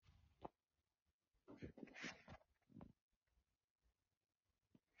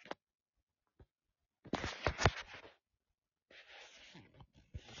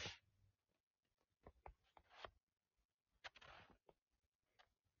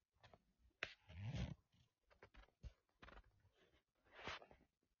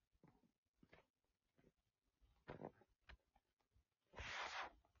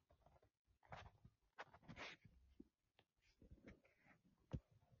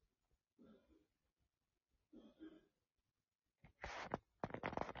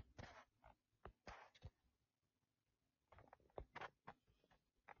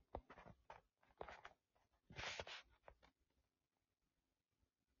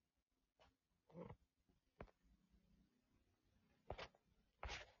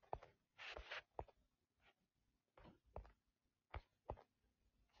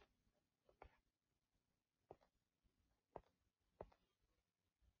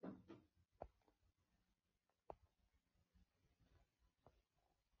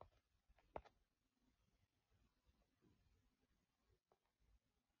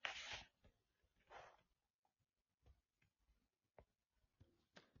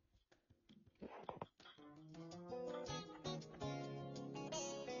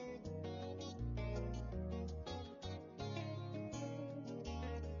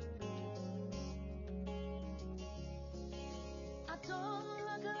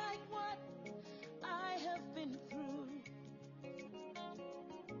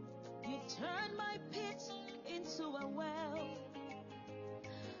turn my pit into a well.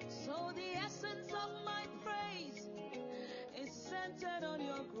 So the essence of my praise is centered on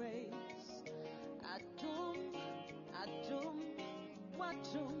your grace. Adum, Adum,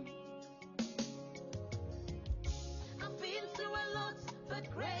 Wadum. I've been through a lot, but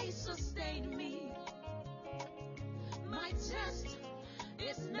grace sustained me. My test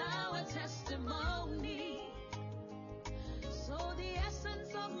is now a testimony. So the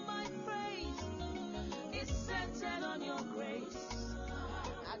essence of my praise is centered on your grace.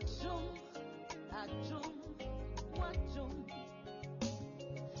 Adum, Adum, Wadum.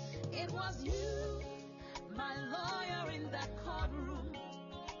 It was you, my lawyer in that courtroom.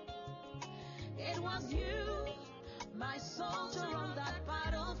 It was you, my soldier on that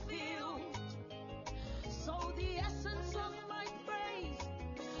battlefield. So the essence of my praise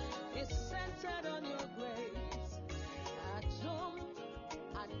is centered on your grace. Adum,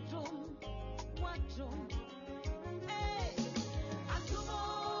 Adum, Wadum. Hey,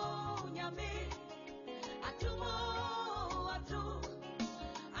 Adumo, Nyame, Adumo, Adum,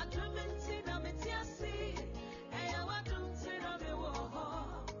 Adum intina metiasi, Eya Wadum tina mewoho.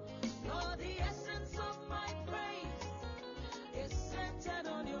 Lord, the essence of my praise is centered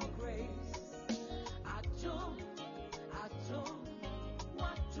on your grace. Adum, Adum,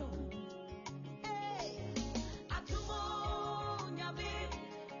 Wadum. Hey, Adumo, Nyame,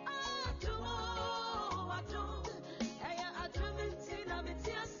 Adumo, Wadum. Eya Adum intina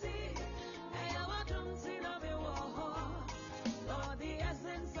metiasi, Eya Wadum tina mewoho. Lord, the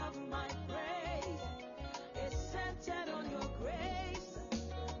essence of my praise is centered on your grace.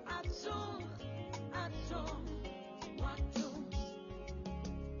 Adum, Adum, Wadum.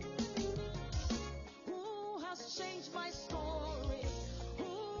 Who has changed my story?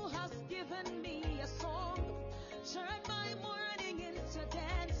 Who has given me a song? Turn my mourning into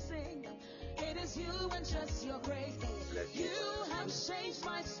dancing. It is you and just your grace. You have changed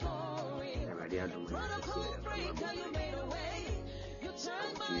my story. Protocol breaker, you made a way. You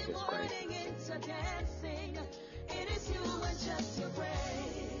turned my mourning into dancing. It is you and just your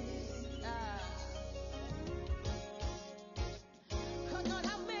grace. Could not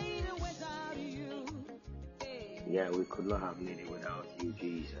have made it without you. Yeah, we could not have made it without you,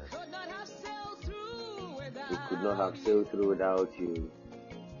 Jesus. Could not have sailed through without We could not have sailed through without you.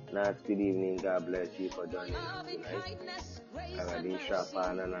 Nat, good evening. God bless you for joining us loving tonight. kindness, grace, and Karadin mercy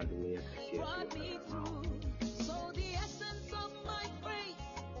Shafana Nadumia brought me through. So the essence of my praise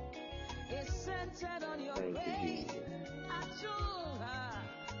is centered on your Thank you, grace. Jesus.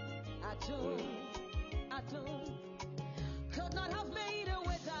 Adum, Adum. Could not have made it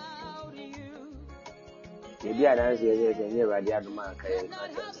without you. Maybe I dance here, and you're ready to man. Could not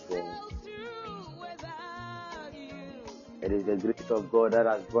have sailed through without you. It is the grace of God that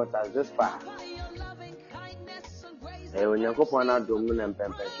has brought us this far. By your loving kindness and grace And when and you go on mercy out domain and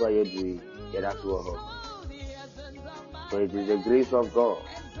pemper, so you do it as well. So the essence of my So it is the grace of God.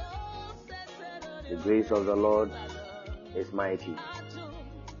 is all centered on The your grace of the Lord grace. is mighty. Adum,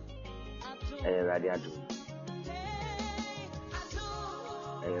 Adum. And you're ready to do. Hey,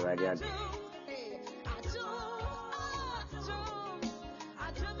 Adum, And you're ready to do. hey, Adum,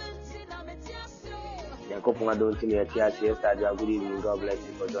 Adum intina metiasi. You go on don't see it yesterday. Good evening. God bless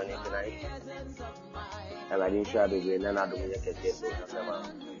you for joining So tonight. the essence of my And I didn't share the grace. And I don't is get it. centered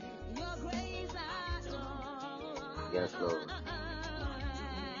on your grace. Adum. Yes, Lord.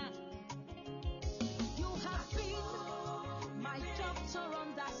 You have been my doctor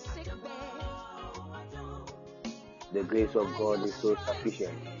on that sick bed. The grace of God is so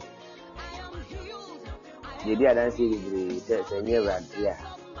sufficient. I am healed. The day I didn't see the grace, it's a new idea.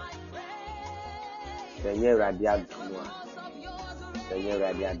 It's a new idea. It's a new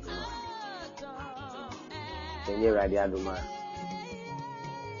idea. It's a new idea.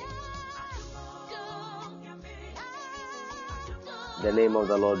 The name of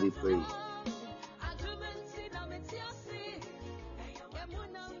the Lord be praised.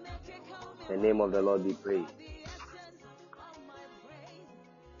 The name of the Lord be praised.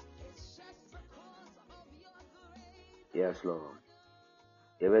 Yes, Lord.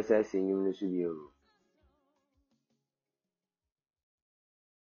 Ever say singing this video.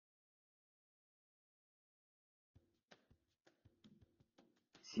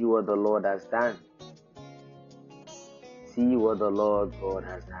 See what the Lord has done. See what the Lord God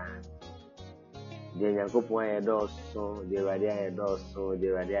has done. The Yankopon Edoso, the Radia Edoso, the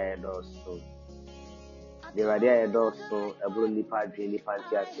Radia Edoso. The Radia Edoso, a Brundi Padre, the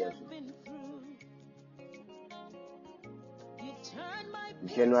Pantia.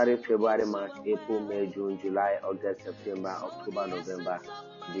 January, February, March, April, May, June, July, August, September, October, November,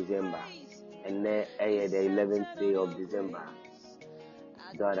 December. And then the 11th day of December.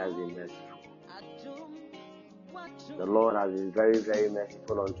 God has been merciful. The Lord has been very, very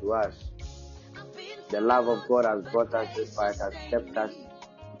merciful unto us. The love of God has brought us this far. It has kept us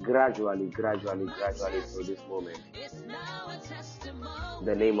gradually through this moment.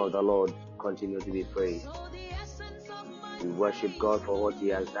 The name of the Lord continue to be praised. We worship God for what He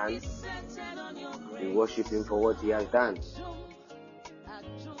has done. We worship Him for what He has done.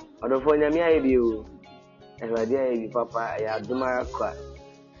 Papa, I admire God.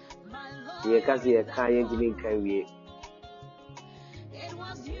 Ye kasi ye kanye jini kanwe.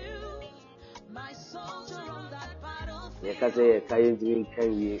 Ye kasi ye kanye jini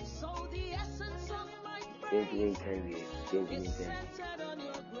kanwe. Jini kanwe.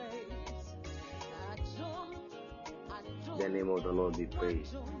 The name of the Lord be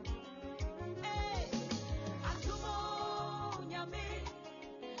praised.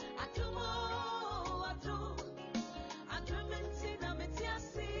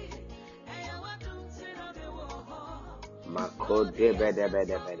 Makode bede.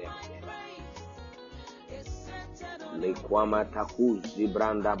 Lekwama taku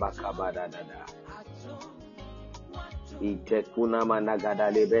zibranda bakabada dada. Itekuna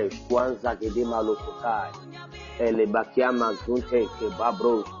managada lebe kwanza kidima lokukai. Ele bakiama zunte ke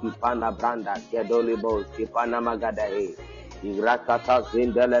babros kipana branda kedolibos kipana magadahe. Igrakata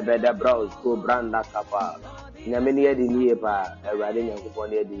zindele bede bros ku branda kapa. Nyamini yedi niyepa. Erade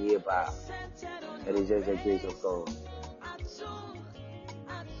nyankuponi yedi niyepa. It is just the grace of God.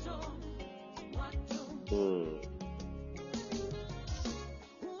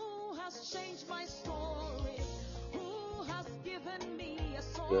 Who has changed my story? Who has given me a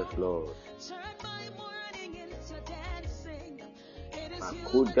song? Yes, Lord. Turn my mourning into dancing. It is you.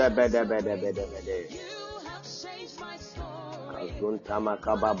 You have changed my story. You turn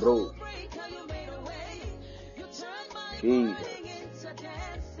my mourning into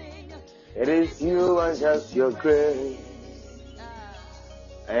dancing. It is you and just your grace.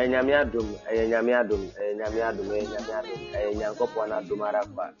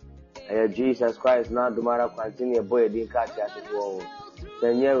 Jesus Christ now dumara continue boy din catch at it wall.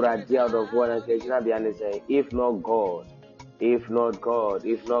 Senye radi out of one and say if not God. Senye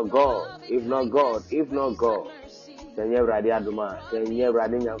radi aduma, senye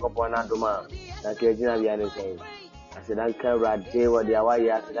radi nyankopona aduma. Na kejina biane say. I said, I can't radi what the away,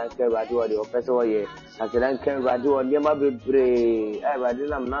 I said, I can't radi what the officer way. I said, I can't radi what the ma be pray. I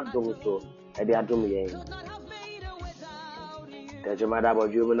radi I'm not doing so. I did do me. Tajamada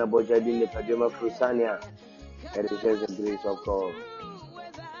Bojumana Bojadin, the Pajama Frusania. It is just the grace of God.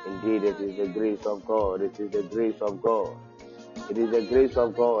 Indeed, it is the grace of God. It is the grace of God. It is the grace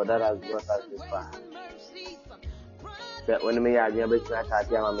of God that has brought us this far. That when me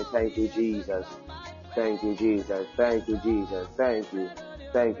thank you, Jesus. Thank you, Jesus. Thank you, Jesus. Thank you.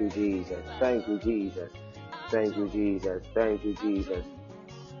 Thank you, Jesus. Thank you, Jesus. Thank you, Jesus. Thank you, Jesus.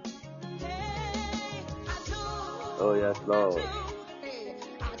 Oh, yes, Lord.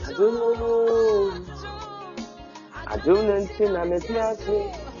 I don't know.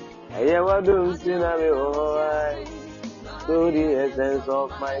 To the essence of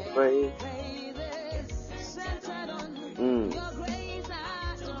my praise.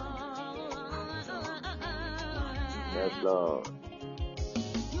 Yes, Lord.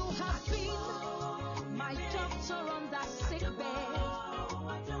 You have been my doctor on that sick bed.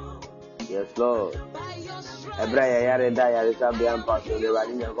 Yes, Lord. Ebraya yare da yare sabi ampaso le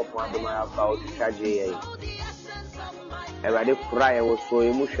wadi nyango pwando maya fa o tikaje ye. Ewade kura ye wo so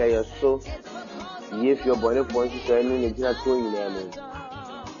emu hwe ye so. Ye fi obone fo nsi so enu ne gina to nyina mu.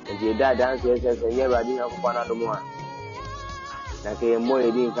 Nti da dance ye se ye wadi nyango pwana do mo a. Na ke mo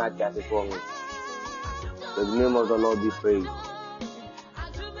ye din ka tia se fo ho. The name of the Lord be praised.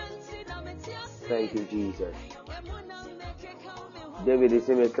 Thank you, Jesus. David is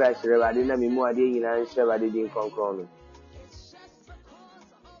saying, Christ, I didn't know more than I didn't conquer.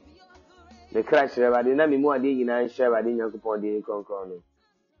 The Christ, I didn't know more than I didn't conquer.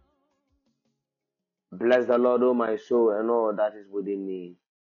 Bless the Lord, O my soul, and all that is within me.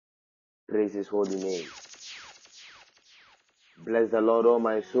 Praise His holy name. Bless the Lord, O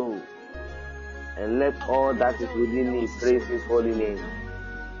my soul, and let all that is within me praise His holy name.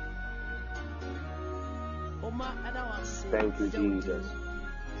 Thank you, Jesus.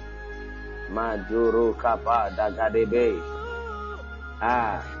 Majuro kapa dagadebe.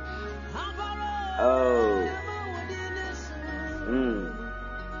 Ah. Oh.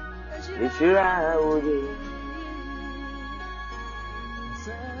 Ishira udi.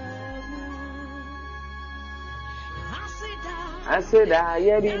 Asida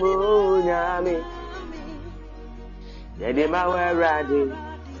yedi munyami. Yedi mawe radi.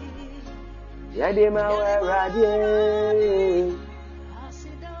 Yedi mawe radi.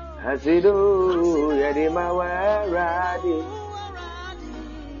 Asido yedi mawe radi.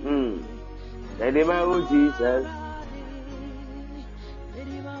 Yedi mawe Jesus.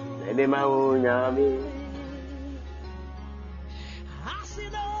 Yedi mawe nyami.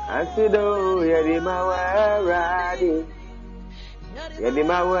 Asido yedi mawe radi. Yedi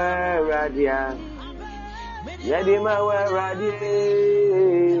mawe radia. Yedi mawe radi.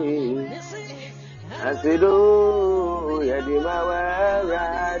 Asido yedi mawe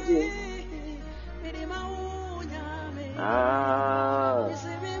radi.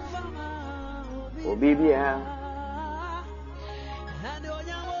 Obibia.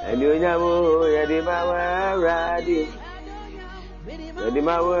 Elionyamo yedi mawe radi. Yedi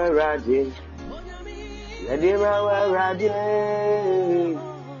mawe radi. Yedi mawe radi.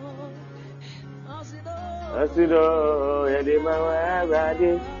 Asido yedi mawe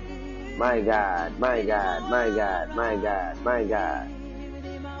radi. My God, my God, my God, my God, my God.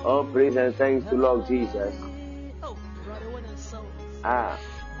 All praise and thanks to Lord Jesus.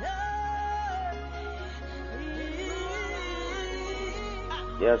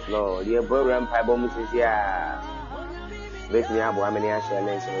 Yes, Lord. Your program Bible Mrs. Yeah. With me, how many I share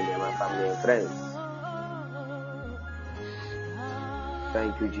with my family and friends.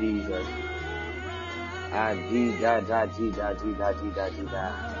 Thank you, Jesus.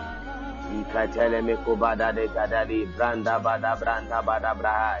 Ikatele me kobada de kadali branda bada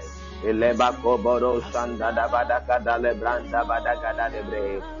brahai. Eleba koboro shanda da bada kadale branda bada kadale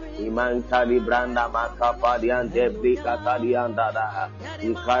bre. Iman tali branda makapadian debri katalian dada.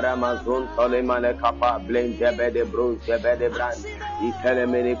 Ikara mazun tole male kapa blend debede bros debede brand. Ikele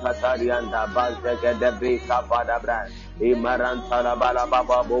meni katalian da baz de debri kapada brand. Imaran tala bala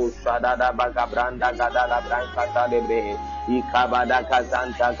baba bo shada da baga branda kadala brand katale bre. Ikabada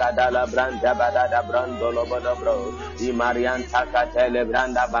kazanta kadala branda bada da brando lobodo bro. Imarian takatele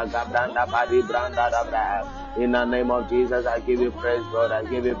branda baga branda badi branda da bra. In the name of Jesus, I give you praise, God. I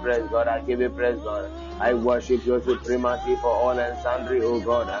give you praise, God. I give you praise, God. I worship your supremacy for all and sundry, O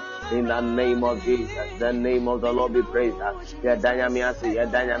God. In the name of Jesus, the name of the Lord be praised.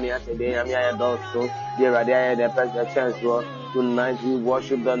 Tonight we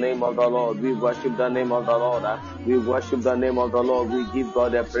worship the name of the Lord. We worship the name of the Lord. We worship the name of the Lord. We give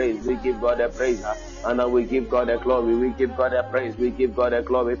God the praise. We give God the praise. And we give God the glory. We give God the praise. We give God the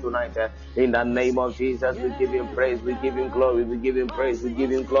glory tonight. In the name of Jesus, we give him praise. We give him glory. We give him praise. We give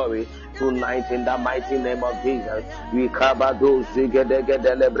him glory tonight in the mighty name of Jesus. We kabadu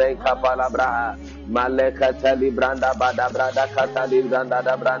zigedegedele brenka palabra. Maleka tali branda bada brada katali branda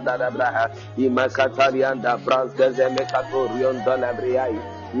da branda da braha. Imakatali anda braskeze mekatorion dolabriai.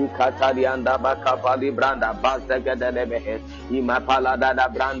 Ikatali anda bakapali branda basegedele behe. Imapala da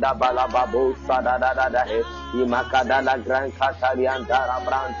branda balababo sada da he. Imakada la gran katali anda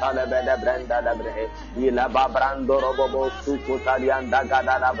branta lebede branda da brehe. Ilaba brando robobo sukutali anda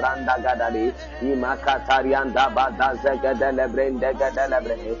gada la branda gadali. Imakatali anda bada zegedele brende gedele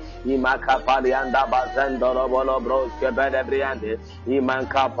brehe. Imakapali anda bazendo robolo bros kebede briande.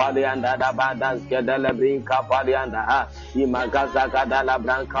 Imankapali anda da bada gedele brin kapali anda ha. Imagaza gada la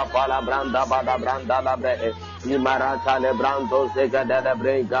branca pala branda bada branda la brehe. Imarata le brando zegedele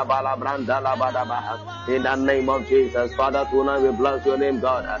brin gabala branda la bada baha. In the name of Jesus, Father, tonight we bless your name,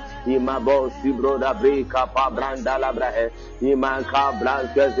 God. Imabo sibro da bri kapa branda la brehe. Imanka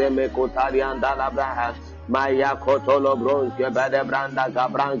branske zeme kotali anda la brehe. Maya kotolo bronze bada branda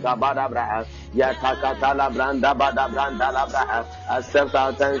gabranka bada braha. Yatakata la branda bada branda la braha. Accept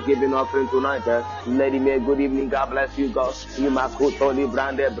our thanksgiving offering tonight. Lady May, good evening. God bless you, God. Imakutoli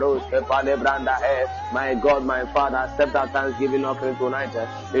brande bros kepale branda he. My God, my Father, accept our thanksgiving offering tonight.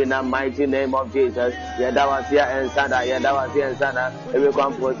 In the mighty name of Jesus. Yadawasia and Sada, Yadawasia and Sada. Every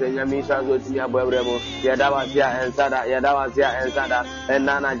composition, Yamisha Zotimia Bobremo. Yadawasia and Sada, Yadawasia and Sada. And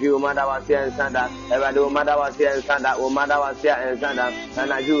Nana Jew, Madawasia and Sada. Umada was here and Sanda, Umada was here and Sanda,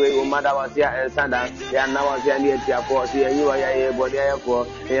 and I do Umada was here and Sanda, Yana was here near Tiapo, you are a body airport,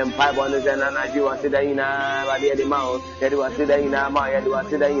 and 5 on the Zen, and I do was sitting in a body mouth, yet was sitting in a mouth, yet was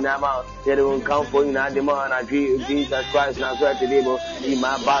sitting in a mouth, yet it won't come for in a demand, I dream Jesus Christ, now swear to Demo,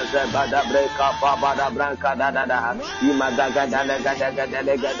 Ima Baza, Bada break up, Bada Branca, Dada, Ima Gaga,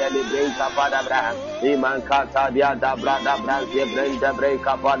 break up, Bada Bra, Iman Kata, Diada, Brada, Branca, break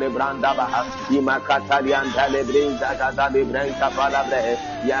up, Branda, Ima Kata. Palianta Lebrinza Gada Libranca Palabre,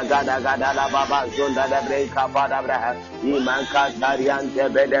 Yagada Gada La Baba Zunda Lebrinca Palabre, Imanka Tariante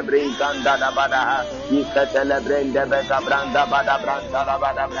Bedebringanda Bada, Ikatelebrende Becabranda Bada Branda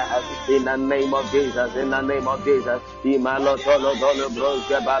Bada, in the name of Jesus, in the name of Jesus, Imalo Tolo Dolo Bros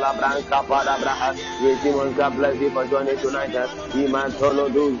Bala Branca Palabra, Simon, God bless you for joining tonight, Iman Tolo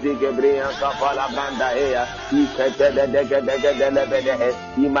Duzi Gabriel Capala Branda Ea, Ikatele Degedele,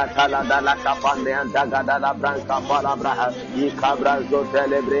 Imatala Dala Capande and Dagadala Branca Palabra, Icabra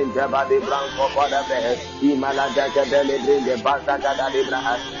Zotele Brinde Badi Branco Palabre, Imala Degedele Brinde Bazagada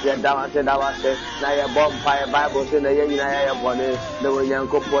Libra, Yadawase, Naya Bob Fire Bible, Naya Bone, the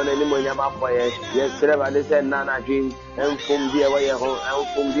Wanyanko Pone, Nimonyama Poye, yes, Trevor, said Nana Dream, and from the away home, and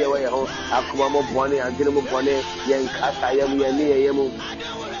from the away home, Akuamo Pone, and Dinamu Pone, Yankasa Yamu, Yamu.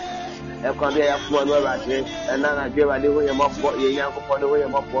 Ekwande ya fún ọ̀nà ọ̀rọ̀ and now Nigeria they win him up for you young for the way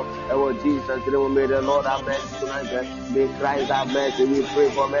him up for Jesus they will make the Lord have mercy tonight. May Christ have mercy. We pray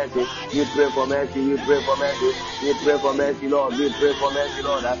for mercy. We pray for mercy. We pray for mercy. We pray for mercy, Lord. We pray for mercy,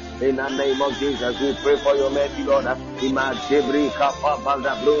 Lord. In the name of Jesus, we pray for your mercy, Lord. Imad Debri Kappa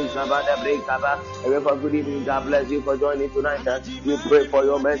Balda Bruce Abada Breakaba. For good evening, God bless you for joining tonight. We pray for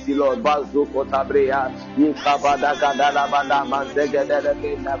your mercy, Lord. Bazu Kotabrea, Ikabada Kadala Bada Mazega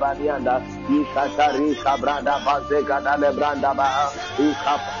Dela Badianda. Ikatari Kabranda Bazega Dale Branda Ba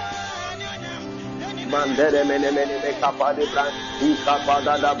Mandere mene kapa de brand, ikapa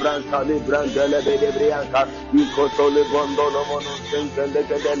da brand sali brand dele de brianka, ikotole bondo no mono sentende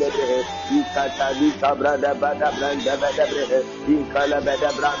ke dele bre, ikata di kabra da bada brand da bada bre, ikala bada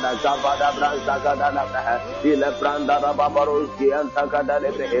branda zavada brand zaga da bre, ile branda da babaroski anta kada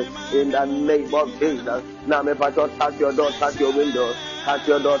le bre. In the name of Jesus, now me pato touch your door, touch your window, touch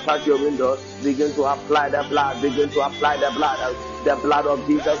your door, touch your window. Begin to apply the blood, begin to apply the blood of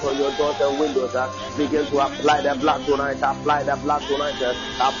Jesus on your doors and windows. Begin to apply the blood tonight, apply the blood tonight,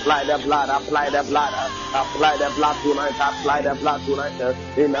 apply the blood, apply the blood, apply the blood tonight, apply the blood tonight.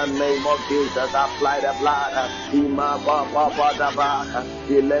 In the name of Jesus, apply the blood. Ima ba da ba,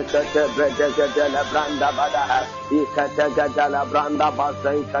 ilekete brede le branda bada, ikete le branda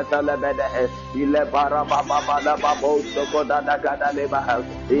basa ikete le bede, ile bara ba la babo soko da gada le ba,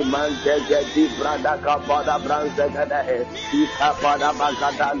 imante di branda kapada branda gada, ikapada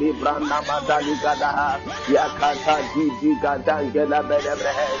bagada li branda madali gada, yakata di gada ngela bede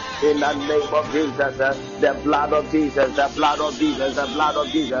bre. In the name of Jesus, the blood of Jesus, the blood of Jesus, the blood of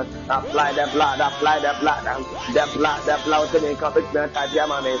Jesus, apply the blood, apply the blood, the blood, the blood, the encouragement,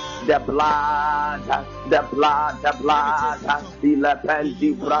 the blood, the blood, the blood, the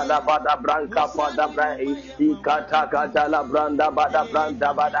penti branda bada branca bada bray, ikata kata la branda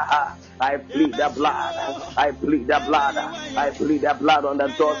bada. I plead the blood, I plead the blood, I plead the blood on the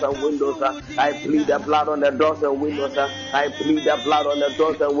doors and windows, I plead the blood on the doors and windows, I plead the blood on the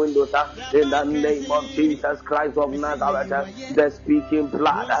doors and windows, in the name of Jesus Christ of Nazareth, the speaking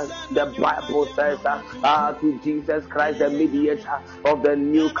blood, the Bible says, to Jesus Christ, the mediator of the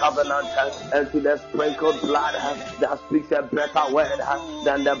new covenant, and to the sprinkled blood that speaks a better word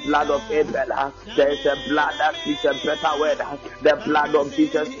than the blood of Abel. There is a blood that speaks a better word. The blood of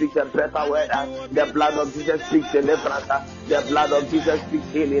Jesus speaks a better word. The blood of Jesus speaks deliverance. The blood of Jesus speaks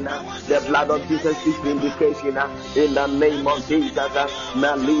healing. The blood of Jesus speaks vindication. In the name of Jesus,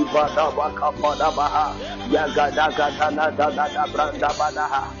 Maliba Daba Kapada Baha, Yagada Gatana Dada Branda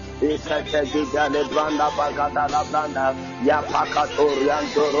Badaha. Ikatagigale branda bagada la branda ya pakatorian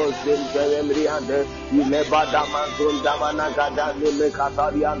toros in Jeremriande ilebada manzun damana gada nime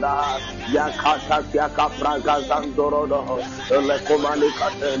katarianda ya kata ya kapraga zandorodo le komani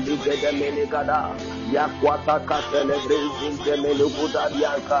kate ligede menigada ya kwata kate le brinzin temelu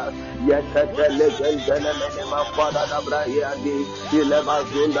budarianka ya kate le genzene mene mafada da brayandi ileba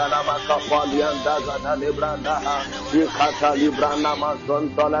zunda na makapalianda gada le branda ikata libranda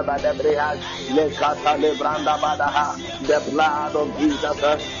mazon tola the blood of Jesus,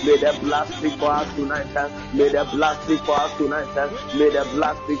 may the blood speak for us tonight, may the blood speak for us tonight, may the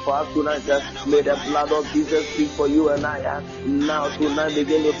blood speak for us tonight, may the blood of Jesus speak for you and I. Now tonight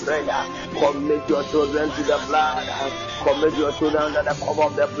begin to pray, commit your children to the blood, commit your children under the cover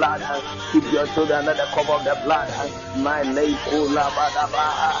of the blood, keep your children under the cover of the blood. My name Kula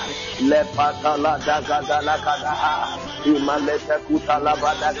Badaba, Lepatala Dagadala Kadaha, Imaleta kutala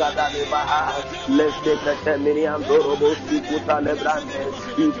badagada lebaha. Lesekete miniandorobo sikuta lebrande.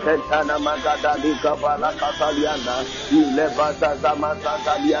 Ikentana magada likabala katalianda. Ilebata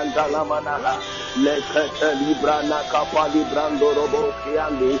zamazata lianda lamanaha. Lekete librana kapa librando robo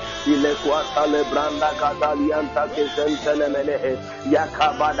kiandi. Ilekwata lebranda katalianta kesentele menehe.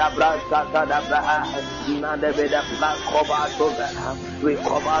 Yakabada brasa kadabraha. Nadebeda black cover to them. We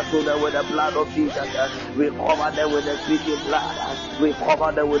cover to them with the blood of Jesus. We cover them with the speaking blood. We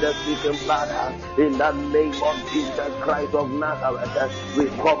cover them with the speaking blood. In the name of Jesus Christ of Nazareth. We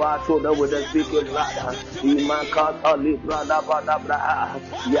cover to them with the speaking blood. Imakata librada badabraha.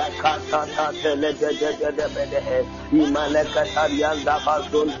 Yakata telededededebedehe. Imalekata yanda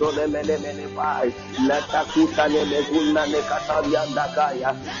basunto lemene pai. Letakuta lemeguna nekata yanda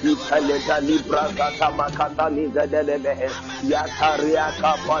kaya. Ikaleta librada tamakata nizededebehe. Yataria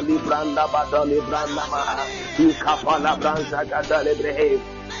kapa libranda badali branda maha. Ikapala branza kata lebrehe.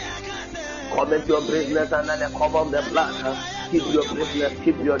 Commit your business under the cover of the blood. Keep your business,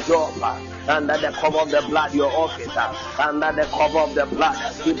 keep your job under the cover of the blood. Your office under the cover of the blood.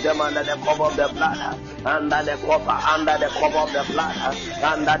 Keep them under the cover of the blood. Under the cover of the blood.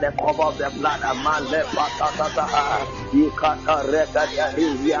 Under the cover of the blood. Male patata. Ikata rekata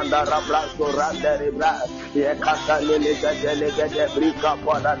yanda rabraso randeribra. Yekata lele brika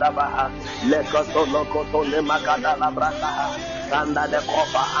pada dabaha. Lekoto lokoto nemakada labrata. Under the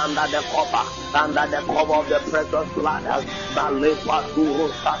cover of the precious blood. Balepa turu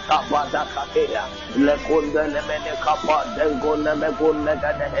sata bada katea. Lekunde lemene kapa dengone megune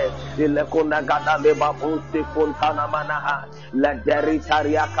gadehe. Lekuna gada leba busi kuntana manaha. Lederi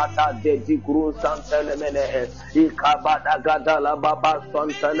taria kata deji gru santele menehe. Ikabada gada la baba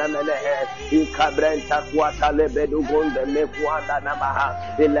santele menehe. Ikabrenta kuata lebedu gunde mekuanda namaha.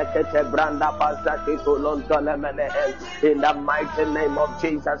 Ilekete branda pasaki tolontole menehe. In the mighty name of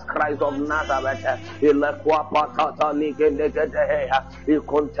Jesus Christ of Nazareth, ilekwa patata nigedegedehe,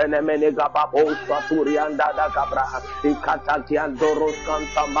 ikontene menegababo saturianda da kabra, ikatakiandoros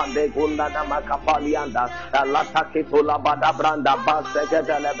kanta mandegunda da makapalianda, alatakitola badabranda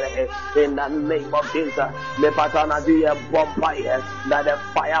basegedelebehe. In the name of Jesus, the patana be a bonfire, that the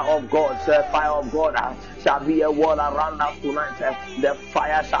fire of God shall be a wall around us tonight. The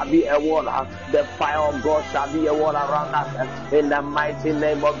fire shall be a wall. The fire of God shall be a wall around us. In the mighty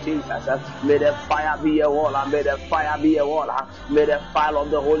name of Jesus, may the fire be a wall. May the fire be a wall. May the fire of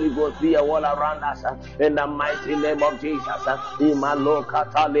the Holy Ghost be a wall around us. In the mighty name of Jesus. Imalo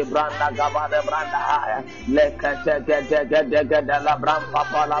katali branda gabade branda haya. Lekete gede la brampa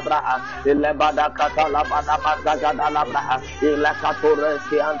palabraha. Ilebada katala bada mazagada la braha. Ilekatore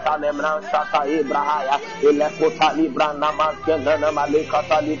si antane mransa ta ibrahaya. Ilekota libranda maskendana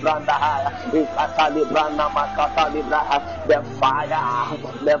malikata libranda haya. Ikata libranda makata libraha. The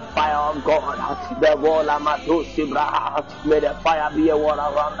fire of God, the wall of Matusibraha. May the fire be a wall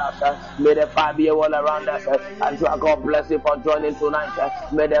around us. May the fire be a wall around us. And God bless you for joining tonight.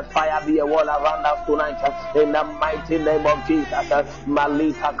 May the fire be a wall around us tonight. In the mighty name of Jesus,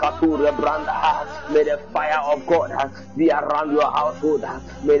 Malika Kature Branda. May the fire of God be around your household.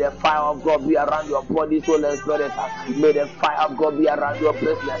 May the fire of God be around your body, soul, and spirit. May the fire of God be around your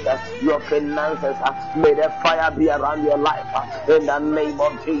business, your finances. May the fire be around your life. In the name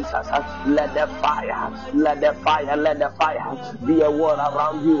of Jesus, let the fire be a wall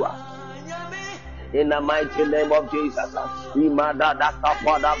around you. In the mighty name of Jesus, Imada da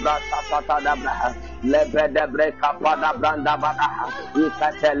kapada brasa katada braha, lebede breka pada branda badaha,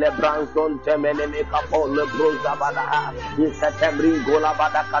 ikatele branson temene me kapo le bruza badaha, ikatembri gola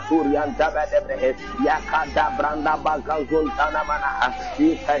bada katuri antabede brehe, yakada branda bagazun tanamanaha,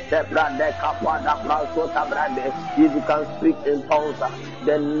 ikatebrande kapada branso tabrande. If you can speak in tongues,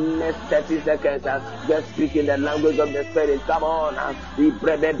 the next 30 seconds, just speak in the language of the Spirit. Come on,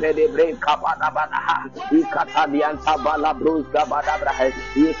 ibrede kapada badaha. Ikatadianta bala bruska badabrahe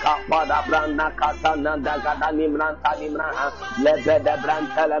ikapada branda katana daga nimranta nimraha lebede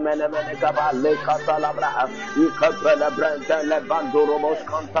brantele mene gaba le katala braha ikapela branta le banduro mos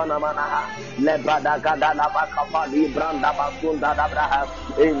kantana manaha lebada gada la bakapali branda basunda dabraha.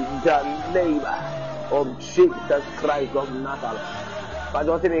 In the name of Jesus Christ of Nazareth. But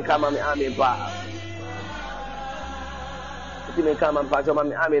don't me come on me ba. Me come and patch on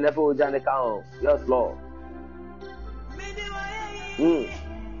me. I'm in the full Johnny Cow. Yes, Lord.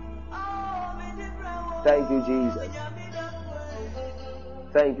 Thank you, Jesus.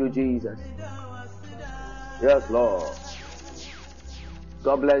 Thank you, Jesus. Yes, Lord.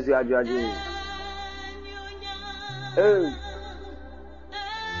 God bless you, Adrian.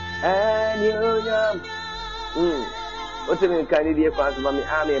 And you What in Canada fast mami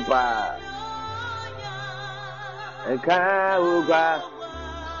ame pa. Eka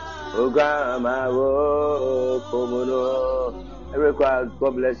uga ma wo komono.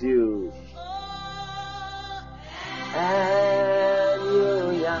 God bless you.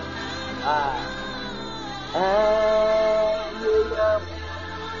 Hallelujah. Hallelujah.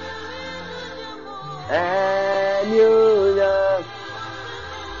 Hallelujah.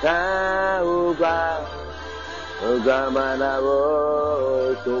 Uga mana wo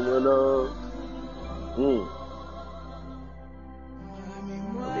komono.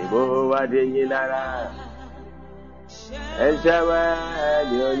 Bibo wade nyinara. Eshawa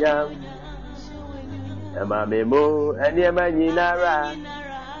nyonyam. Emamemo eni emanyinara.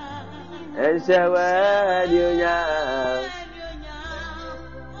 Eshawa nyonyam.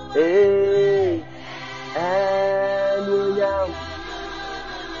 Nyonyam.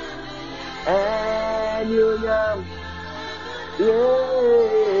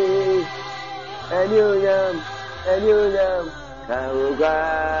 Nyonyam. Nyonyam.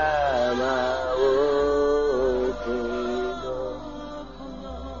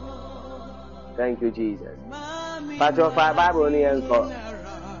 Thank you, Jesus. Part of our Bible in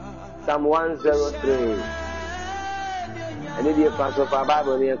Psalm 103. I need a part of our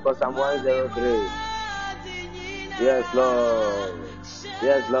Bible in Psalm 103. Yes, Lord.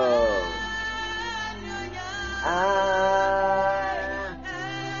 Yes, Lord.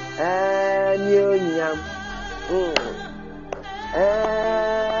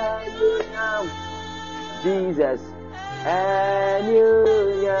 Jesus.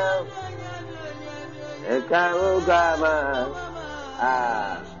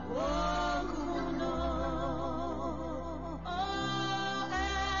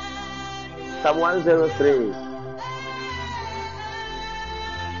 Psalm 103.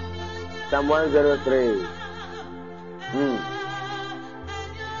 Psalm 103.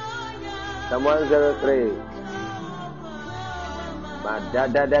 Psalm 103.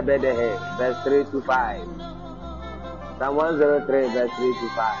 Verse 3 to 5. Psalm 103, verse 3 to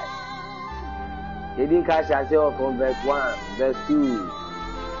 5. He didn't catch yourself from verse 1, verse 2.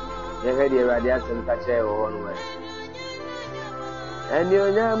 You heard the radiation catch your own way. And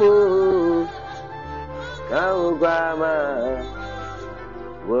you know,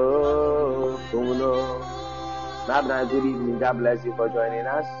 whoa, good evening. God bless you for joining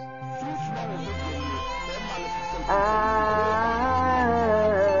us.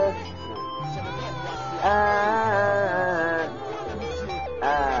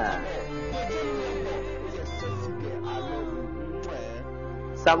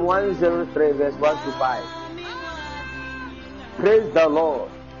 Psalm 103, verse 1 to 5. Praise the Lord,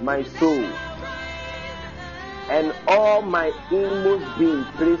 my soul, and all my inmost being,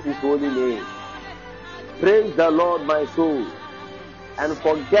 praise His holy name. Praise the Lord, my soul, and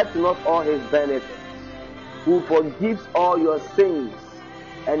forget not all His benefits, who forgives all your sins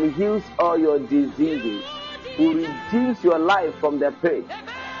and heals all your diseases, who redeems your life from the pit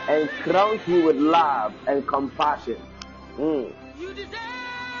and crowns you with love and compassion.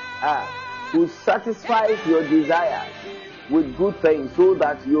 Who satisfies your desires with good things, so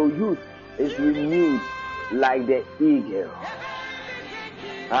that your youth is renewed like the eagle.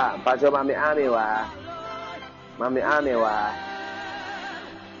 Pacho mami amewa.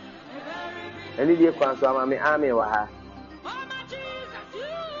 Any day kwanso mami amewa.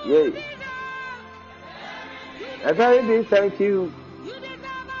 Yay. A very big thank you.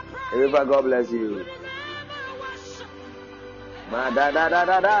 Everybody, God bless you. Ma da da da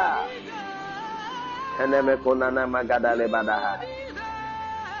da da. Eneme konana magadale badaha.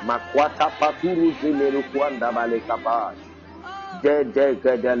 Makwata paturu zimeru kwanda bale kapash. De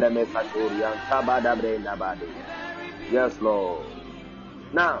gedele me katurian tabada brenda bade. Yes, Lord.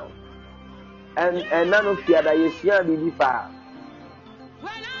 Now, and none of you that you see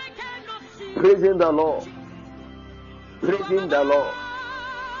praising the Lord. Praising the Lord.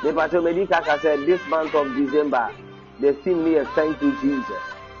 The Pastor Medica said this month of December, the theme here, thank you, Jesus.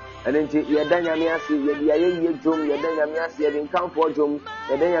 And then you done yamiasi, you jum, you done yamiasi, you didn't come for jum,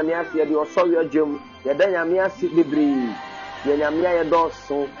 you done yamiasi, you saw your jum, you done yamiasi, the breeze, you yamia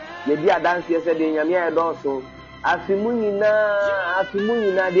dosso, you did dance yesterday, yamia dosso. Afimuna,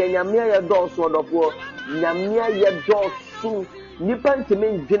 the yamia dosso, the poor, yamia dosso, Nipan to me,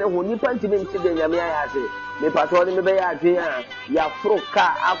 Nipan to me, yamia, the patron me be ya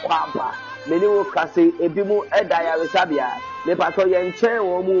froka akwapa. Many will say, Ebimu Edaya Sabia, the Patoyan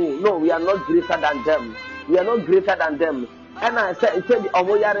Chewomu. No, we are not greater than them. We are not greater than them. And I said,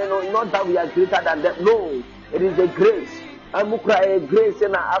 not that we are greater than them. No, it is the grace. Amukra a grace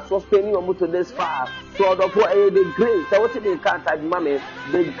and I sustain you to this far. So the grace, I want to can't type mommy.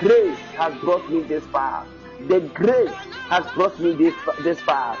 The grace has brought me this far. The grace has brought me this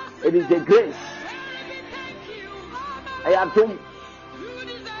far. It is the grace. I have done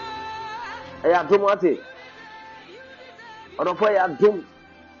what it. I have done.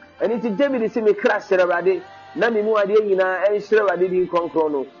 And it's David is in me crash already. Nami mu ade nyina enhyere ade din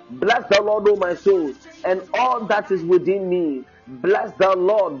konkron. Bless the Lord, O my soul, and all that is within me. Bless the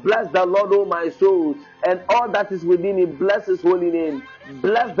Lord, O my soul, and all that is within me. Bless His holy name.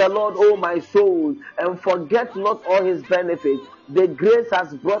 Bless the Lord, O my soul, and forget not all His benefits. The grace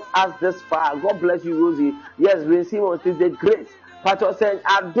has brought us this far. God bless you, Rosie. Yes, we see what is the grace. Pastor said,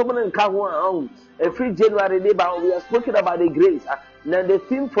 "Abdominal kahua." Every January, we are speaking about the grace. Now the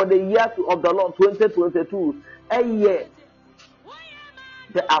theme for the year of the Lord 2022, a year,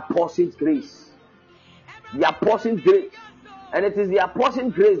 the Apostles' grace. The Apostles' grace. And it is the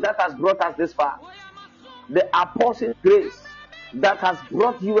Apostles' grace that has brought us this far. The Apostles' grace that has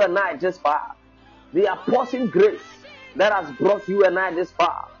brought you and I this far. The Apostles' grace that has brought you and I this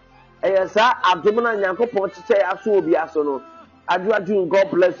far. God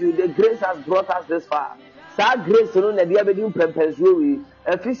bless you. The grace has brought us this far. Grace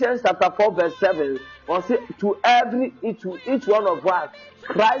Ephesians chapter 4 verse 7. To each one of us,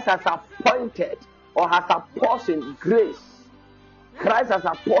 Christ has appointed or has apportioned grace. Christ has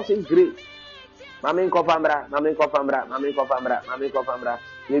apportioned grace. Mami kofambra.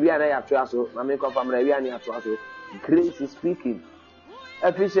 Maybe I have to ask. Mami kofambra. Maybe I have to ask. Grace is speaking.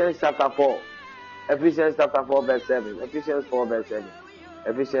 Ephesians chapter 4 verse 7. Ephesians 4 verse 7.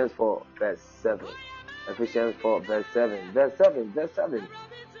 Ephesians 4 verse 7. Ephesians 4 verse 7. Verse 7.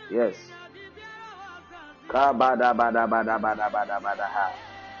 Yes.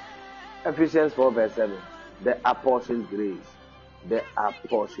 Ephesians 4 verse 7. The apportioned grace. The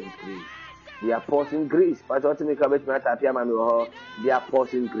apportioned grace. The apportioned grace. The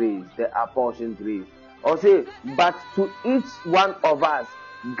apportioned grace. The apportioned grace. Or say, but to each one of us,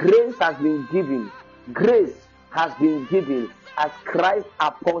 grace has been given. Grace has been given as Christ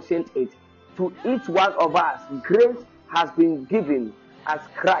apportioned it. To each one of us, grace has been given as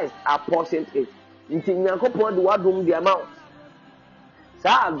Christ apportioned it. Nti Nyankopon de wadom the amount.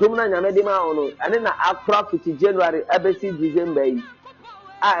 Sa adom na nyame de ma ono, ane na after 50 January ebesi December yi.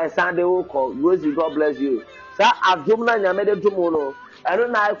 Sunday wo call. Rosie, God bless you. Sa adom na nyame de dom ono, ane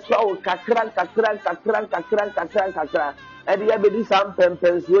na after kakran. And the abedi sam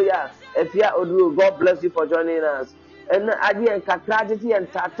pempenso ya. Efia Odru, God bless you for joining us. And adi en kakra and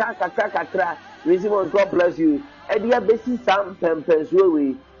kakra. God bless you. And the abedi sam pempenso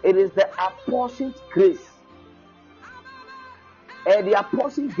we. It is the apostolic grace. And the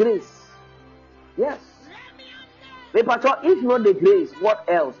apostolic grace. Yes. If not the grace, what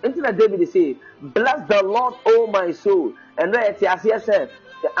else? Until David say, bless the Lord, O my soul. And then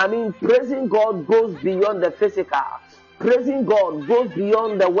praising God goes beyond the physical. Praising God goes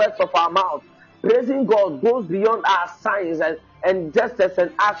beyond the words of our mouth. Praising God goes beyond our signs and gestures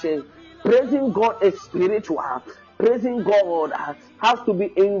and actions. Praising God is spiritual. Praising God has to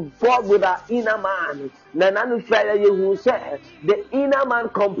be involved with our inner man. The inner man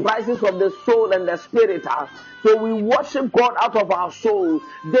comprises of the soul and the spirit. So we worship God out of our soul.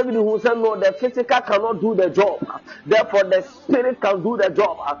 David who said, no, the physical cannot do the job. Therefore, the spirit can do the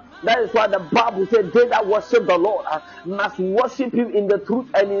job. That is why the Bible said, they that worship the Lord must worship Him in the truth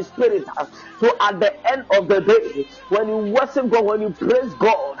and in spirit. So at the end of the day, when you worship God, when you praise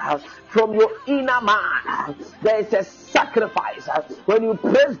God from your inner man, there is a sacrifice. When you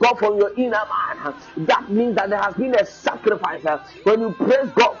praise God from your inner man, that means that there has been a sacrifice. When you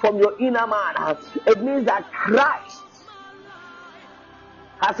praise God from your inner man, it means that Christ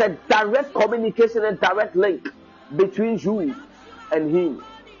has a direct communication and direct link between you and Him.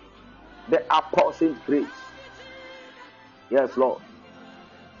 The apostolic grace. Yes, Lord.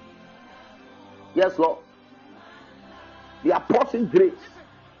 Yes, Lord. The apostolic grace.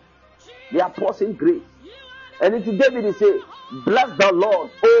 The apostolic grace. And it's David is saying, bless the Lord,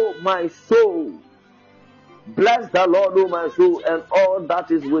 O my soul. Bless the Lord, O my soul, and all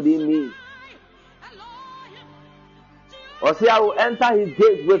that is within me. Or see, I will enter His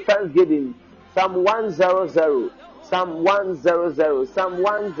gates with thanksgiving. Psalm 100. Psalm 100. Psalm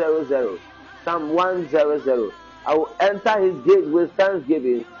 100. Psalm 100. I will enter His gates with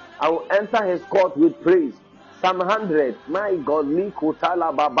thanksgiving. I will enter His court with praise. Psalm 100. My God,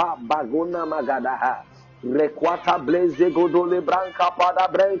 Likutala Baba Baguna Magadaha. Requata Blaze Godole Branca Pada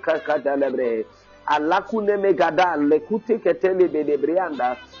Branca Catalebre. Alakune Megada, Lekute Ketele de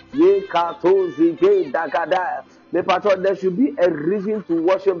Brianda. Ye Kato Zige Dagada. There should be a reason to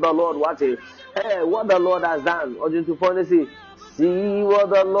worship the Lord. Hey, what the Lord has done. Or just to finally see what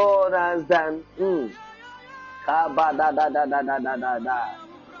the Lord has done.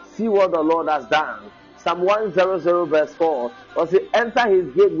 See what the Lord has done. Psalm 100 verse 4. Also, enter his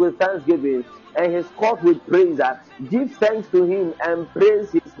gate with thanksgiving and his court with praise. Give thanks to him and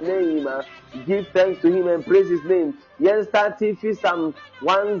praise his name. Give thanks to him and praise his name. Yes, Psalm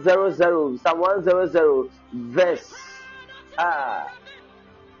 100. Psalm 100 verse.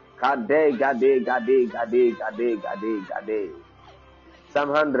 Gade.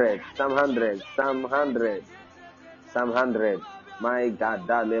 Psalm 100. My God,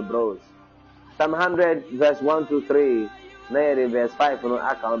 that bros. Psalm 100 verse 1 to 3. Now verse 5 on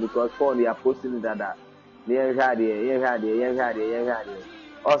account because 4 they are posting that.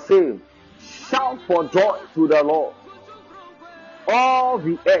 Or say, shout for joy to the Lord, all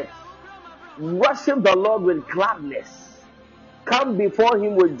the earth. Worship the Lord with gladness. Come before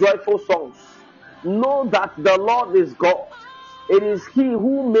him with joyful songs. Know that the Lord is God. It is he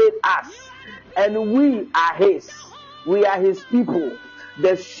who made us, and we are his. We are his people,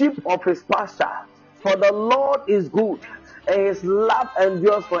 the sheep of his pasture. For the Lord is good, and his love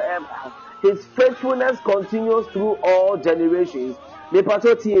endures forever. His faithfulness continues through all generations.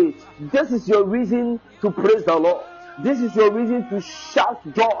 This is your reason to praise the Lord. This is your reason to shout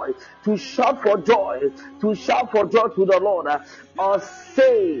joy, to shout for joy, to shout for joy to the Lord. Or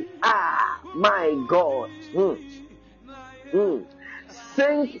say, my God.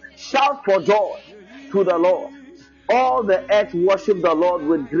 Sing, shout for joy to the Lord. All the earth worship the Lord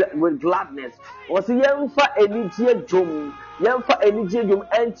with gladness. Was yemfa enijie jom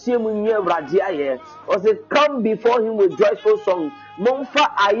entie mu nye wrade aye. Was come before him with joyful song.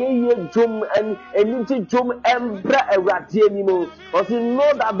 Momfa ayeye jom and enijie jom embra ewrade animo. Was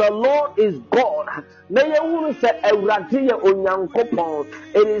know that the Lord is God. Na ye hunu se ewrade ye onyankopon.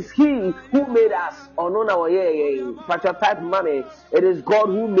 It is he who made us. Ono na wo ye type money. It is God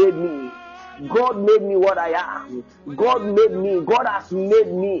who made me. God made me what I am. God made me. God has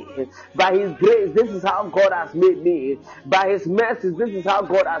made me. By his grace, this is how God has made me. By his mercies, this is how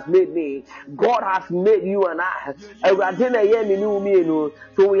God has made me. God has made you and I.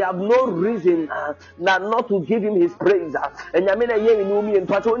 So we have no reason not to give him his praise. Every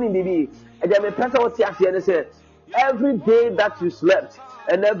day that you slept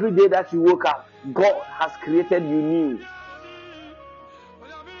and every day that you woke up, God has created you new.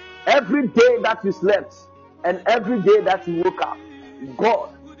 Every day that you slept and every day that you woke up, God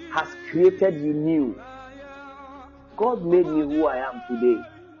has created you new. God made me who I am today.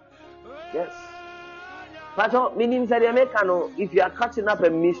 Yes. But meaning if you are catching up a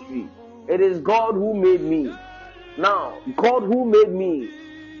mystery, it is God who made me. Now, God who made me.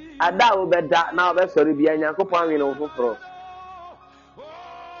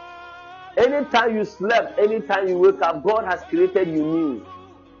 Anytime you slept, anytime you wake up, God has created you new.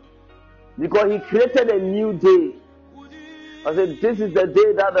 Because he created a new day. I said, this is the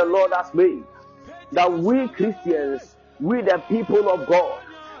day that the Lord has made. That we Christians, we the people of God,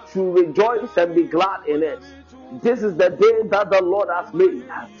 should rejoice and be glad in it. This is the day that the Lord has made.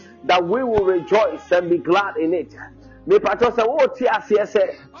 That we will rejoice and be glad in it.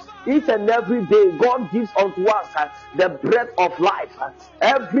 Each and every day, God gives unto us the breath of life.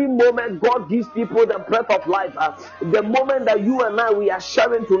 Every moment, God gives people the breath of life. The moment that you and I, we are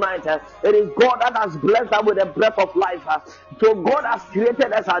sharing tonight, it is God that has blessed us with the breath of life. So God has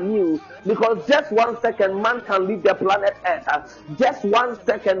created us anew, because just 1 second, man can leave the planet Earth. Just 1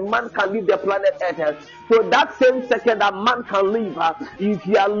 second, man can leave the planet Earth. So that same second that man can live, if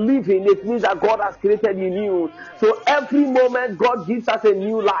you are living, it means that God has created you new. So every moment, God gives us a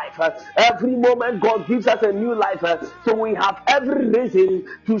new life. Every moment God gives us a new life. So we have every reason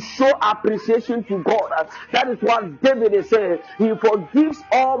to show appreciation to God. That is what David is saying. He forgives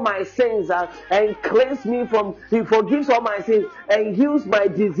all my sins and cleanses me from. He forgives all my sins and heals my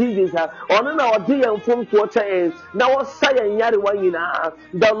diseases. The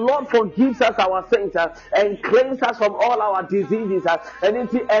Lord forgives us our sins and cleanses us from all our diseases. By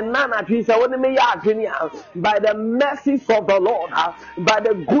the mercies of the Lord, by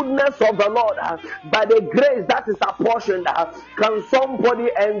the goodness of the Lord, by the grace that is apportioned, can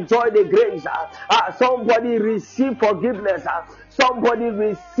somebody enjoy the grace? Somebody receive forgiveness. Somebody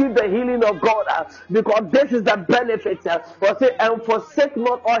receive the healing of God because this is the benefit. For say, and forsake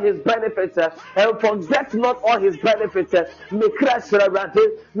not all his benefits, and forget not all his benefits. Me crash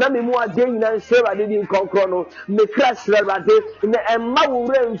rade, na me mu ade nyina nhyɛ rade di nkɔnkɔn no. Me crash rade, na ɛma wo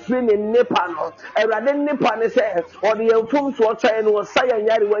wura mfiri ne nipa no. Rade nipa ne sɛ, ɔde yɛn fom so ɔtɔɛ no ɔsa yɛn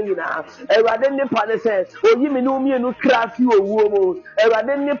yarewa nyinaa. Rade nipa ne sɛ, oyi me no mienu kra fi owuo mu.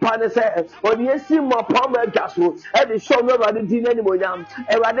 Rade nipa ne sɛ, ɔde yɛsi mɔ pɔm adwa so, ɛde show no rade di n'animonyam.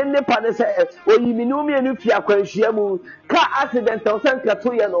 Rade nipa ne sɛ, oyi me no mienu fi akwanhyia mu. Car accident ɔsɛn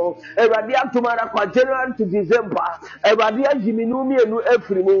kɛto yɛ no. Rade atomara kwa January to December. Rade ayi me no mienu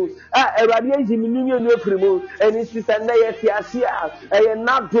afiri mu. Rade ayi me no mienu afiri mu. Ɛni sisan na yɛ ti ase a, ɛyɛ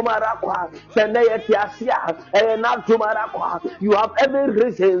na atomara kwa. Sɛ na yɛ ti ase a, ɛyɛ na atomara kwa. You have every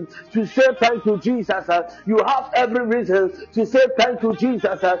reason to say thank you, Jesus. You have every reason to say thank you,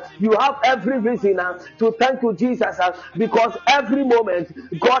 Jesus. You have every reason to thank you, Jesus, because every moment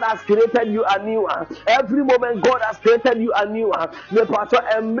God has created you anew. Every moment God has created you anew.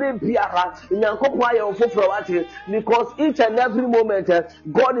 Because each and every moment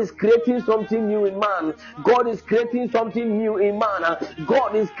God is creating something new in man. God is creating something new in man.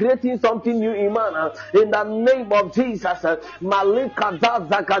 God is creating something new in man. In the name of Jesus. Malika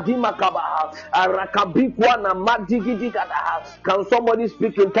Zakadima Kabaha, Arakabikwana Madigidikada. Can somebody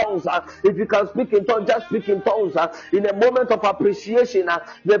speak in tongues? If you can speak in tongues, just speak in tongues. In a moment of appreciation, if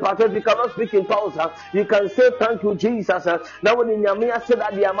you cannot speak in tongues, you can say thank you, Jesus. Now when Yamia said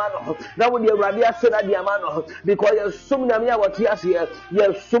that the Amano, now when the Rabia said that the Amano, because you're Sumnamia what yes here,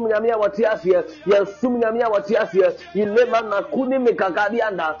 you're Sumnamia what yes here, you're Sumnamia what yes here, you never Nakuni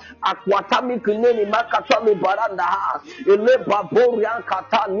Mikagadianda, Aquatami Kuneni Makatami Baranda, Eleba Borian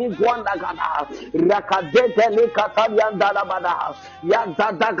Kata Niguanda Gada, Rakadete Nikatalianda Labada,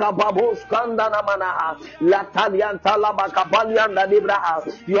 Yadadaga Babu Skandana Mana, Latalian Talabakabalianda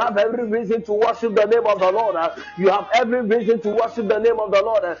Libraha. You have every reason to worship the name of the Lord. You have every reason to worship the name of the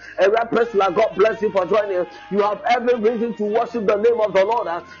Lord. A repress like God bless you for joining. You have every reason to worship the name of the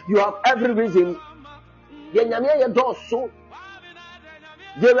Lord. You have every reason. What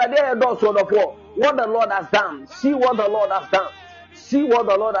the Lord has done. See what the Lord has done. See what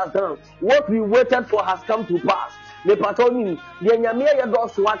the Lord has done. What we waited for has come to pass. The patoni, the Yamia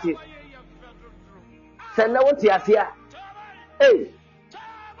does what it. Send out Tiasia. Hey,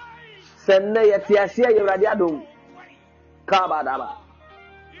 send a Tiasia, your radiadum. Kabadaba.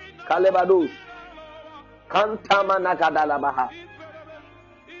 Kalebado. Kantamanakadalabaha.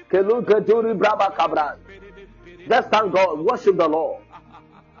 Kelukaturi Braba Cabran. Just thank God. Worship the Lord.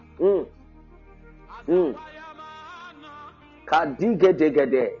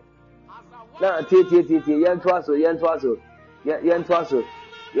 Kadigedegede. Now, Yentwaso,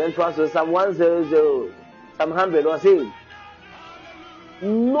 Psalm 100, Psalm 100, was it?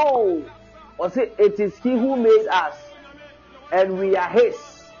 No, was it? It is He who made us, and we are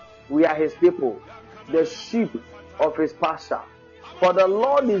His people, the sheep of His pasture. For the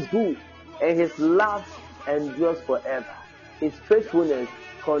Lord is good, and His love endures forever. His faithfulness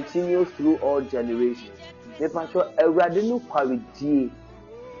continues through all generations. The pastor, Erade no quality.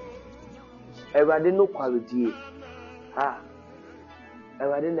 Erade no quality.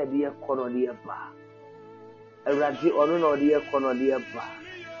 Erade na dia kono dia ba. Erade ono no dia kono dia ba.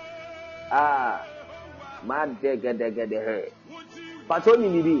 Ma degede. Pastor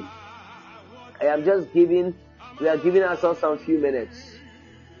Nibi, we are giving ourselves some few minutes.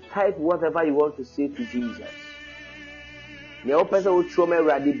 Type whatever you want to say to Jesus. The person will show me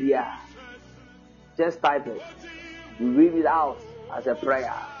Radibia. Just type it. We read it out as a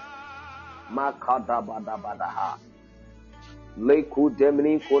prayer. Makadabadabadaha. Leku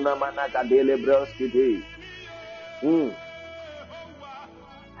demni kona manaka dele broski.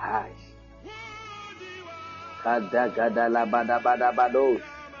 Hai. Kadagadala badabadabados.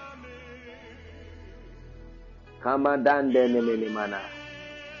 Kamadande nemeni mana.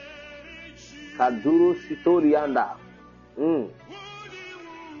 Kaduru sitorianda.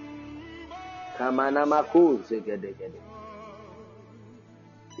 Kamana maku zegedegede.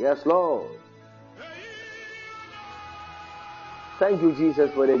 Yes, Lord. Thank you,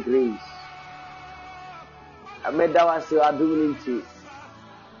 Jesus, for the grace. I made that was your dominity.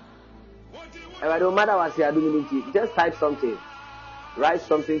 And I don't matter what you are doing, just type something. Write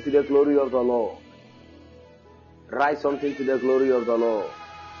something to the glory of the Lord. Write something to the glory of the Lord.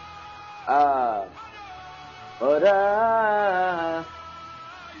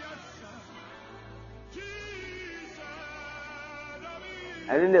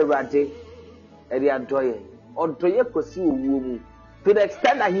 And in the rate, and they are doing, or to the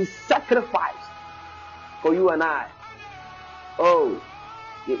extent that He sacrificed for you and I. Oh,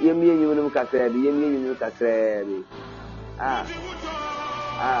 yemi yemi kakra bi, yemi yemi kakra bi.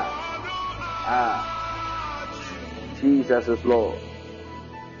 Jesus is Lord.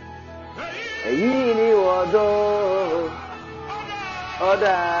 Yini wodo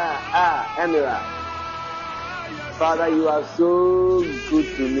oda Emira. Father, you are so good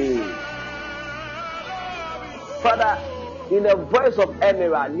to me. Father, in the voice of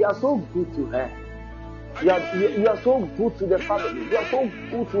Emira, you are so good to her. You are so good to the family. You are so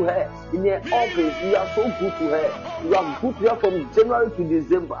good to her. In your office, you are so good to her. You are good to her from January to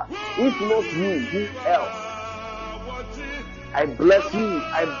December. If not you, who else? I bless you.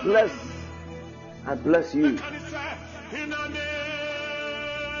 I bless you.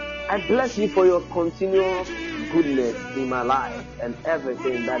 I bless you for your continual goodness in my life and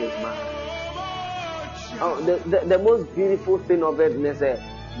everything that is mine. Oh, the most beautiful thing of it is that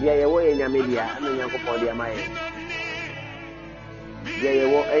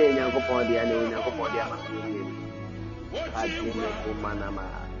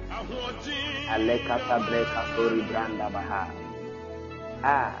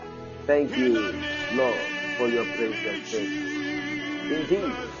I thank you, Lord, for your precious faith.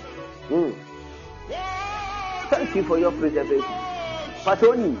 Indeed. Thank you for your preservation.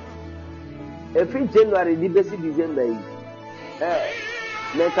 Patoni, every January, December,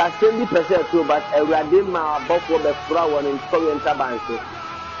 let us 70% too, but I read my book for the flower and Korean Tabanso.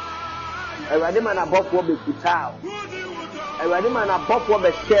 I read him an above for the Kutao. I read him an above for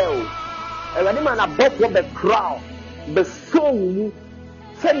the shell. I read him an above for the crowd. The soul.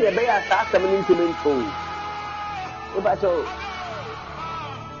 Send your bear start coming into mental. If I told,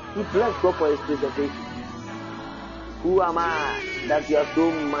 he bless God for his preservation. Who am I that you are so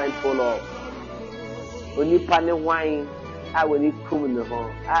mindful of? When you pan the wine, when you come in the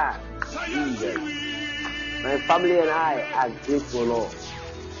home. Jesus. My family and I are grateful, Lord.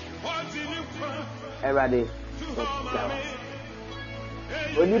 Everybody,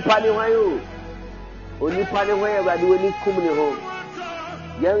 when you pan the wine, everybody, when you come in the home.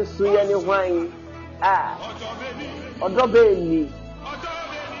 Young Suyani wine, Odobeni,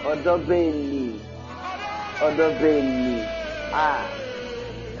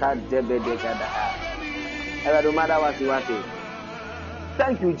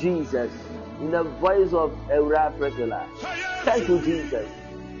 thank you, Jesus. In the voice of Eura Priscilla, thank you, Jesus,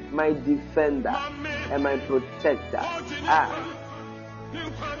 my defender and my protector.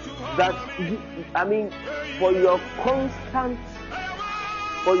 That for your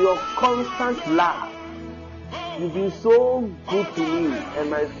constant love. You've been so good to me and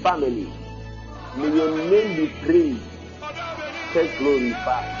my family. May your name be praised. Take glory,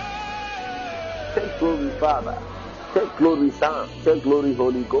 Father. Take glory, Father. Take glory, Son. Take glory,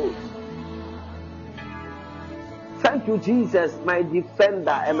 Holy Ghost. Thank you, Jesus, my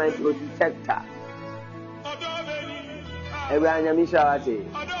defender and my protector. Everyone, Yamisha,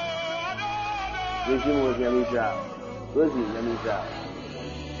 Yamisha, Rosie, Yamisha,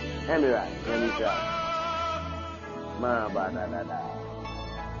 Emira, Yamisha, Ma ba da da da.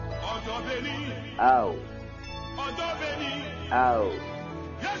 Ow. Ow.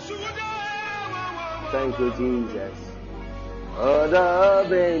 Thank you, Jesus.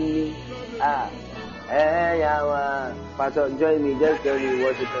 Odobeni. Yawa. Pastor, join me. Just tell me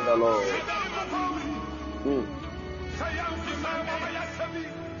worshiping the Lord.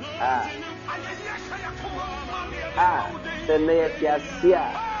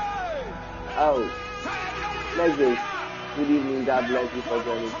 Oh, let's go. Good evening. God bless you for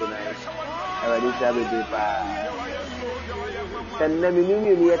joining tonight. I already shall be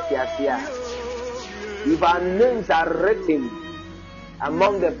if our names are written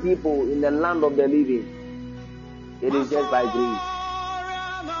among the people in the land of the living, it is just by grace.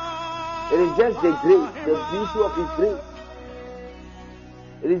 It is just the grace, the beauty of His grace.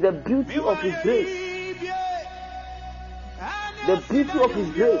 It is the beauty of His grace. The beauty of His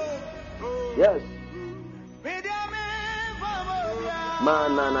grace. Yes.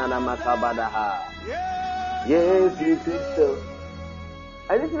 Manana makabadaha. Yes, Christo.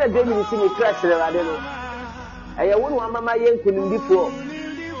 I just let David see me crash the radeno. I won't want my young couldn't before.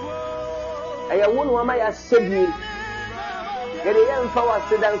 I won't want my said you. Get a young power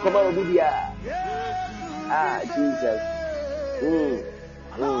sit down come out with ya. Jesus.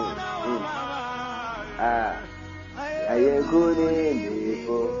 I am good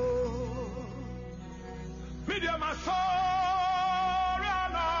before.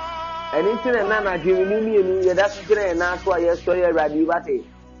 Anything and Nana Jimmy, that's great, and that's why you're so ready. What is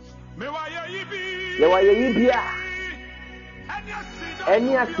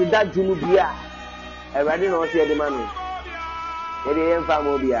any accident, Jimmy Bia? I ready not see the money.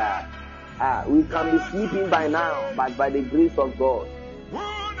 We can be sleeping by now, but by the grace of God.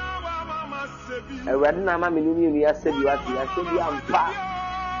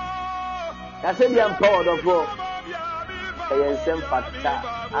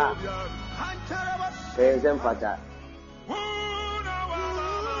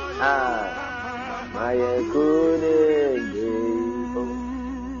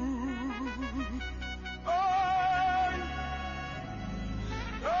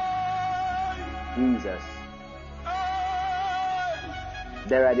 Jesus.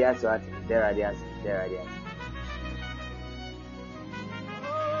 There are the answers.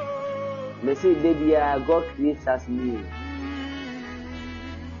 They say, baby, God creates us new.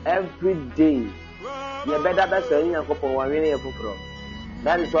 Every day.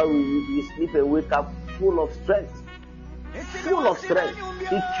 That is why we sleep and wake up full of strength. Full of strength.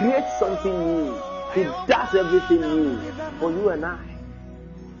 He creates something new. He does everything new for you and I.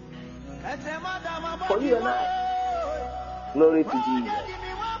 For you and I. Glory to Jesus.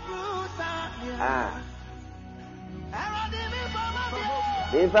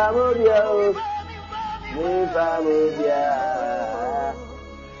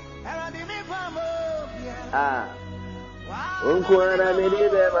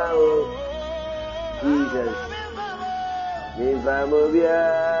 Jesus.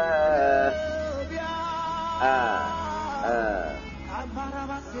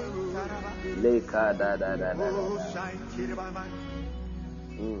 Leka da.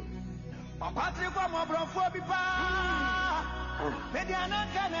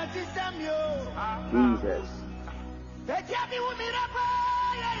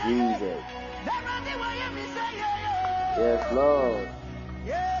 Jesus. Yes, Lord.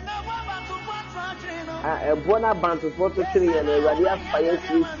 A bona bantu photo 3 and already have fire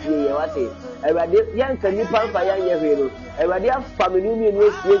 3 what it. Already young can you pump fire hero. Already have family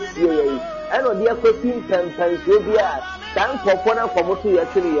yes. And on the question 10 times will be a time for Pona for to your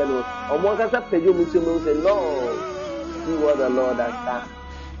 3 yellow. Or more than a pay you say, Lord, see what the Lord has done.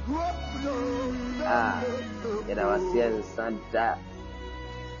 And I was saying, Santa.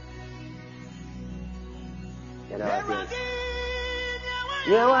 And I was saying,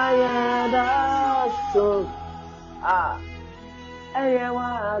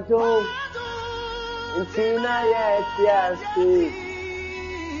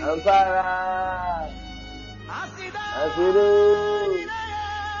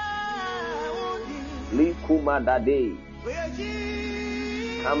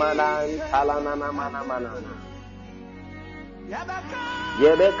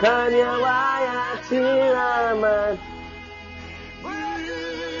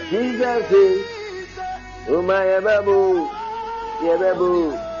 Jesus is my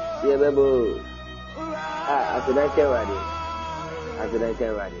babu. I said I can't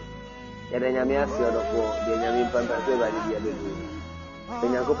ready. And then I see the four, the Yamin Panta ready the other day.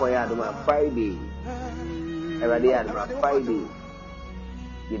 Then I go for Yaduma Friday. Every day at Friday.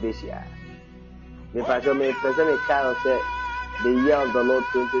 Yibishia. The pastor may present a child said the year of the Lord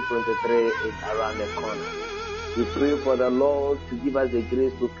 2023 is around the corner. We pray for the Lord to give us the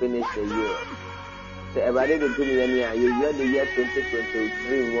grace to finish the year. So everybody will do me any you hear the year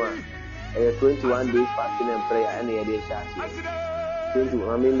 2023 one. 21 days fasting and prayer and a day shall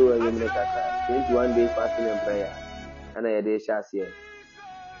 21 days fasting and prayer and a day shall see.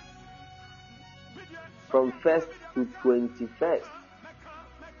 From 1st to 21st,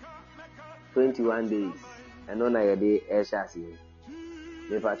 21 days, and on a day shall see.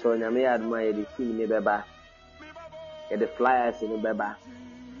 If I told you, I admire the king never. The flyers in the baba,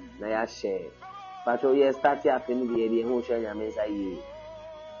 na share. But oh yes, start here finish the idea who share your mensa ye.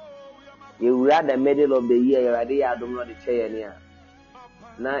 You are the middle of the year, you are the I don't know the chair near.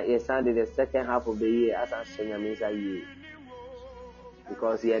 Now you Sunday the second half of the year as I share your mensa ye.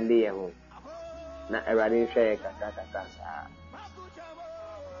 Because you are there home. Now I rather share kata.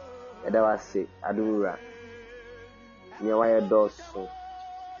 And that was it. I do right. You wire doors so.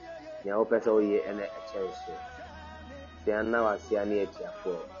 You open so ye and a church. Say now I see any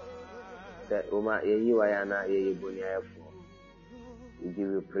for. Say Oma ye wayana ye bunya for. We give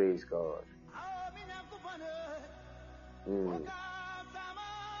you praise, God.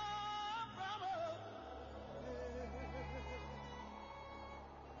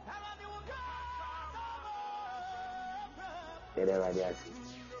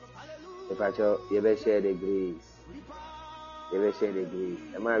 If I show you better share the grace.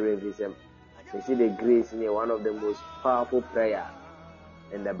 Am I reading this? You see the grace in one of the most powerful prayer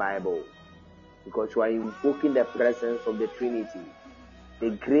in the Bible, because you are invoking the presence of the Trinity,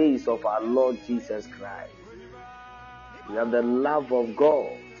 the grace of our Lord Jesus Christ. You have the love of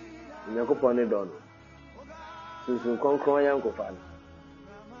God. Nyankopɔn ne dɔ no. Sunsun kronkron Nyankopɔn no.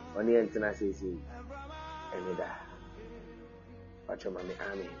 Ɔne yɛn tena sese. Ɛne da. Pacho mami,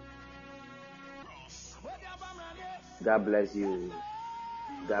 amen. God bless you.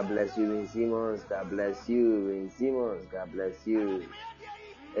 God bless you in Simmons. God bless you in Simmons. God bless you.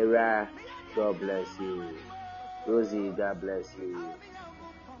 Era, God bless you. Rosie, God bless you.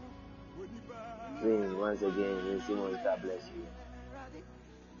 Ring once again in Simmons. God bless you.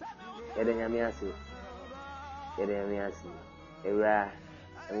 Yede nyamiasi. Yede nyamiasi. Era,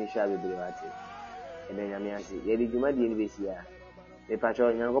 I'm sure we believe it. Yede nyamiasi. Yede juma di universia. The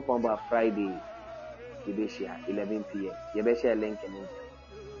patrol nyango pomba Friday. Yebeshia 11 p.m. Yebeshia link and link.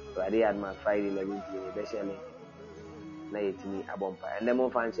 Friday at my Friday 11 p.m. Yebeshia link. Na yetimi abompa. And then mo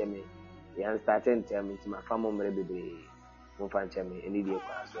fan cheme. We starting term into my family member be. Mo fan cheme any day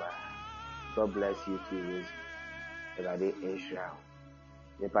kwa. God bless you too, Rose. Everybody Israel.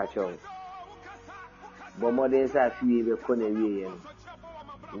 The patrol. But more than that, we be kone wiye.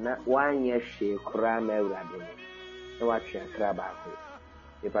 Na one year she kura me urade. Na watch ya krabako.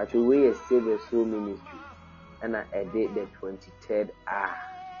 The patrol we is Save the Soul Ministry. And I did the 23rd hour.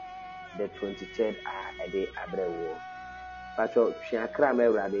 The 23rd hour a day abrewo. Patrol Shiakra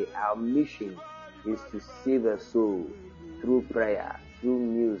Merade, our mission is to save a soul through prayer, through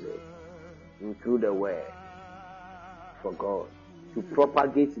music, and through the word for God. To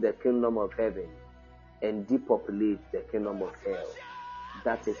propagate the kingdom of heaven and depopulate the kingdom of hell.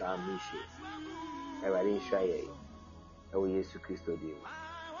 That is our mission. Everybody in Shire. Oh, Jesus Christ.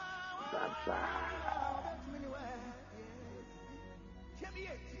 Bye-bye.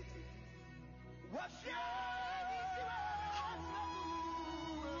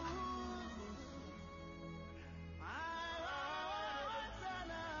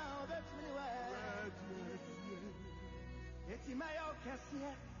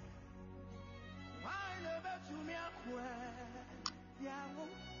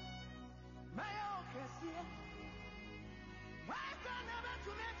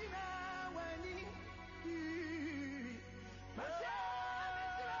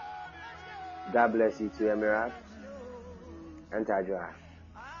 God bless you too, Emirat. And Tajwa.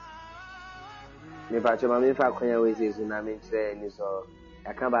 Me pacho mami fa kwanya we say tsunami tre ni so.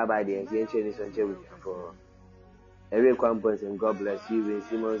 I can't buy the ancient ni so nche for. Every campus and God bless you. Ray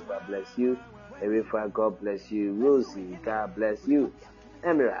Simmons, God bless you. Every far, God bless you. Rosie, God bless you.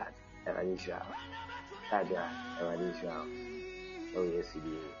 Emirat, Evanisha. Tajwa, Evanisha. Oh yes, you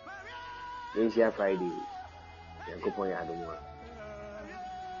do. Asia Friday. Yankopon Yadomwa.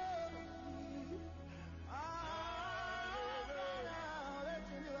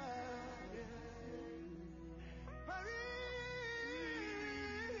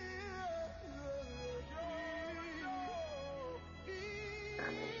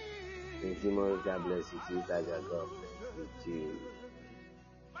 Simon, God bless you too. God bless you too.